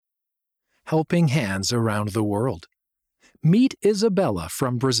helping hands around the world. Meet Isabella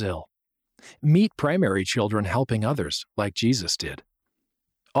from Brazil. Meet primary children helping others like Jesus did.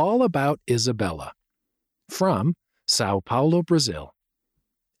 All about Isabella. From Sao Paulo, Brazil.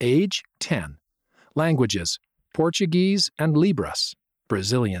 Age 10. Languages: Portuguese and Libras,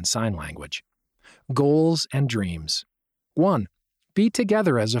 Brazilian Sign Language. Goals and dreams. 1. Be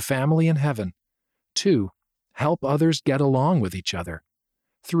together as a family in heaven. 2. Help others get along with each other.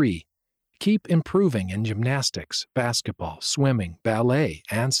 3. Keep improving in gymnastics, basketball, swimming, ballet,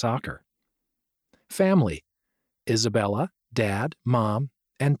 and soccer. Family: Isabella, Dad, Mom,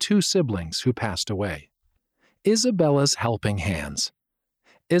 and 2 siblings who passed away. Isabella's helping hands.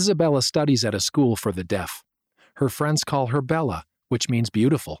 Isabella studies at a school for the deaf. Her friends call her Bella, which means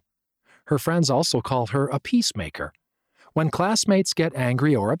beautiful. Her friends also call her a peacemaker. When classmates get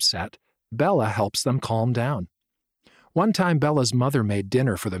angry or upset, Bella helps them calm down. One time Bella's mother made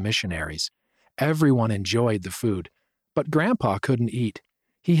dinner for the missionaries. Everyone enjoyed the food, but Grandpa couldn't eat.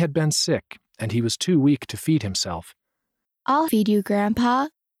 He had been sick, and he was too weak to feed himself. "I'll feed you, Grandpa,"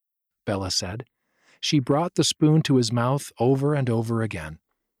 Bella said. She brought the spoon to his mouth over and over again.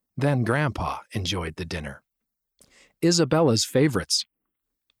 Then Grandpa enjoyed the dinner. Isabella's favorites.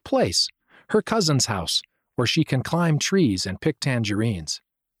 Place: her cousin's house, where she can climb trees and pick tangerines.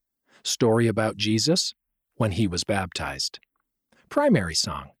 Story about Jesus: when he was baptized. Primary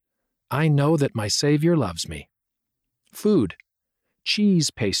song: I know that my Savior loves me. Food: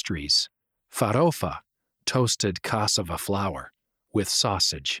 cheese pastries, farofa, toasted cassava flour, with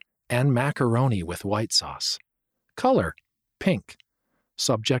sausage, and macaroni with white sauce. Color: pink.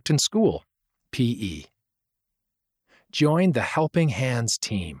 Subject in school: PE. Join the Helping Hands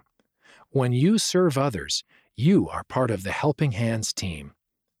team. When you serve others, you are part of the Helping Hands team.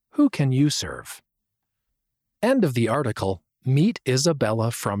 Who can you serve? End of the article, Meet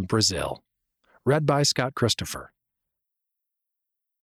Isabella from Brazil. Read by Scott Christopher.